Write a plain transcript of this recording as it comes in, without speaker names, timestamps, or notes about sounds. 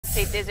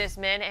Upstate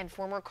businessman and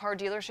former car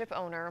dealership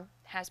owner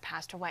has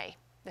passed away.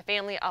 The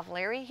family of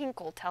Larry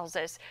Hinkle tells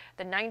us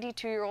the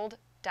 92-year-old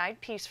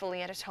died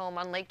peacefully at his home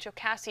on Lake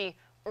Jocassee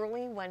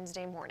early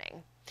Wednesday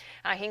morning.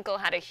 Hinkle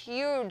had a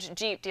huge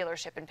Jeep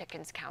dealership in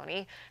Pickens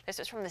County. This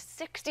was from the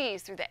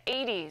 60s through the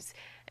 80s.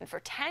 And for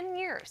 10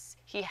 years,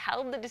 he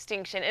held the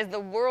distinction as the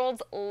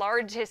world's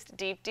largest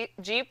Jeep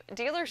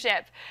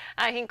dealership.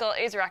 Hinkle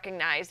is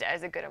recognized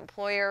as a good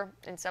employer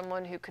and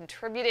someone who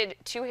contributed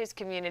to his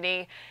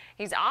community.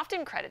 He's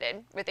often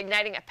credited with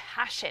igniting a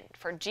passion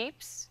for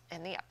Jeeps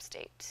in the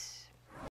Upstate.